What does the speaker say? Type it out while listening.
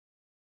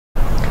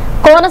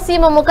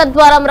కోనసీమ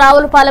ముఖద్వారం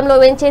రావులపాలెంలో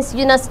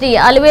వెంచేసిన శ్రీ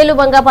అలివేలు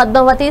మంగ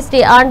పద్మావతి శ్రీ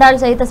ఆండాళ్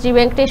సహిత శ్రీ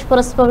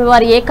వెంకటేశ్వర స్వామి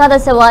వారి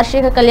ఏకాదశ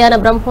వార్షిక కళ్యాణ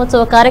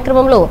బ్రహ్మోత్సవ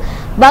కార్యక్రమంలో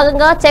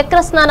భాగంగా చక్ర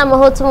స్నాన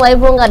మహోత్సవం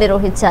వైభవంగా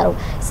నిర్వహించారు.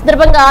 ఈ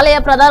సందర్భంగా ఆలయ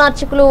ప్రధాన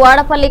అర్చకులు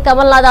వాడపల్లి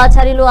కమల్నాథ్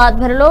ఆచార్యులు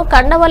ఆధ్వర్యంలో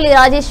కండవల్లి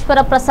రాజేశ్వర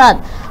ప్రసాద్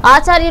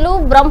ఆచార్యులు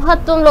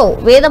బ్రహ్మత్వంలో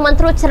వేద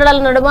మంత్రోచ్చరణల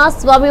నడుమ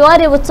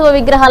స్వామివారి ఉత్సవ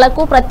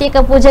విగ్రహాలకు ప్రత్యేక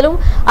పూజలు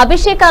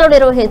అభిషేకాలు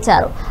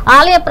నిర్వహించారు.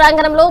 ఆలయ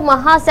ప్రాంగణంలో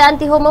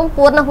మహాశాంతి హోమం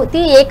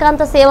పూర్ణహుతి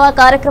ఏకాంత సేవా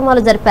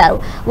కార్యక్రమాలు జరిపారు.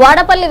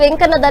 వాడపల్లి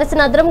వెంకన్న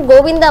దర్శనార్థం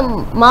గోవింద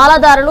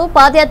మాలదారులు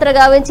పాదయాత్ర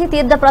గావించి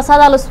తీర్థ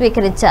ప్రసాదాలు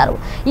స్వీకరించారు.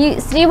 ఈ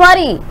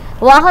శ్రీవారి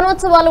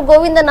వాహనోత్సవాలు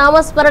గోవింద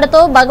నామస్మరణతో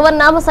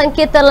భగవన్నామ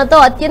సంకీర్తనలతో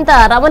అత్యంత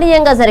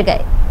రమణీయంగా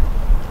జరిగాయి.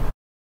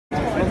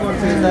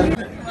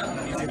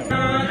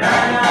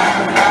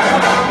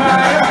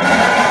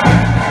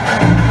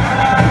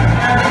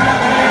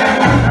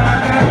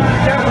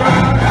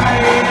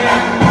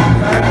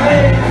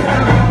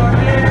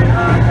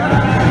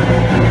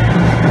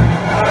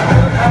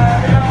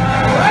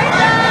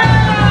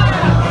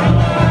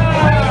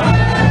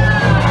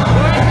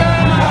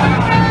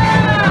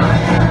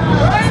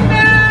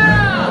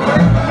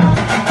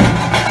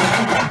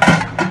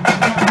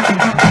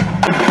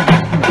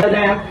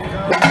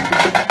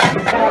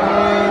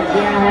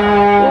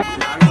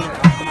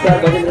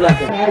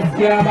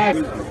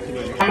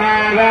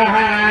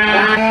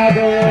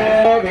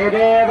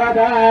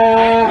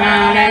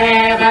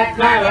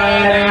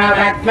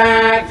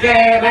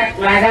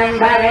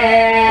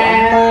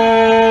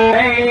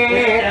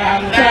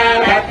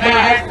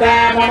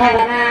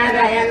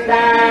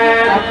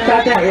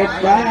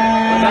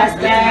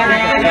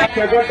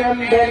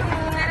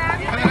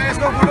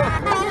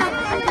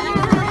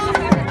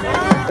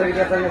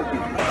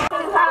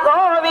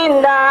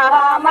 గోవింద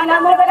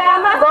మనముగ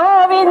రామ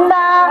గోవింద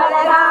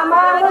రామ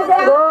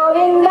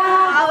గోవింద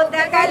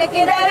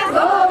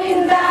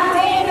గోవింద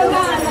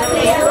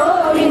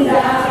గోవింద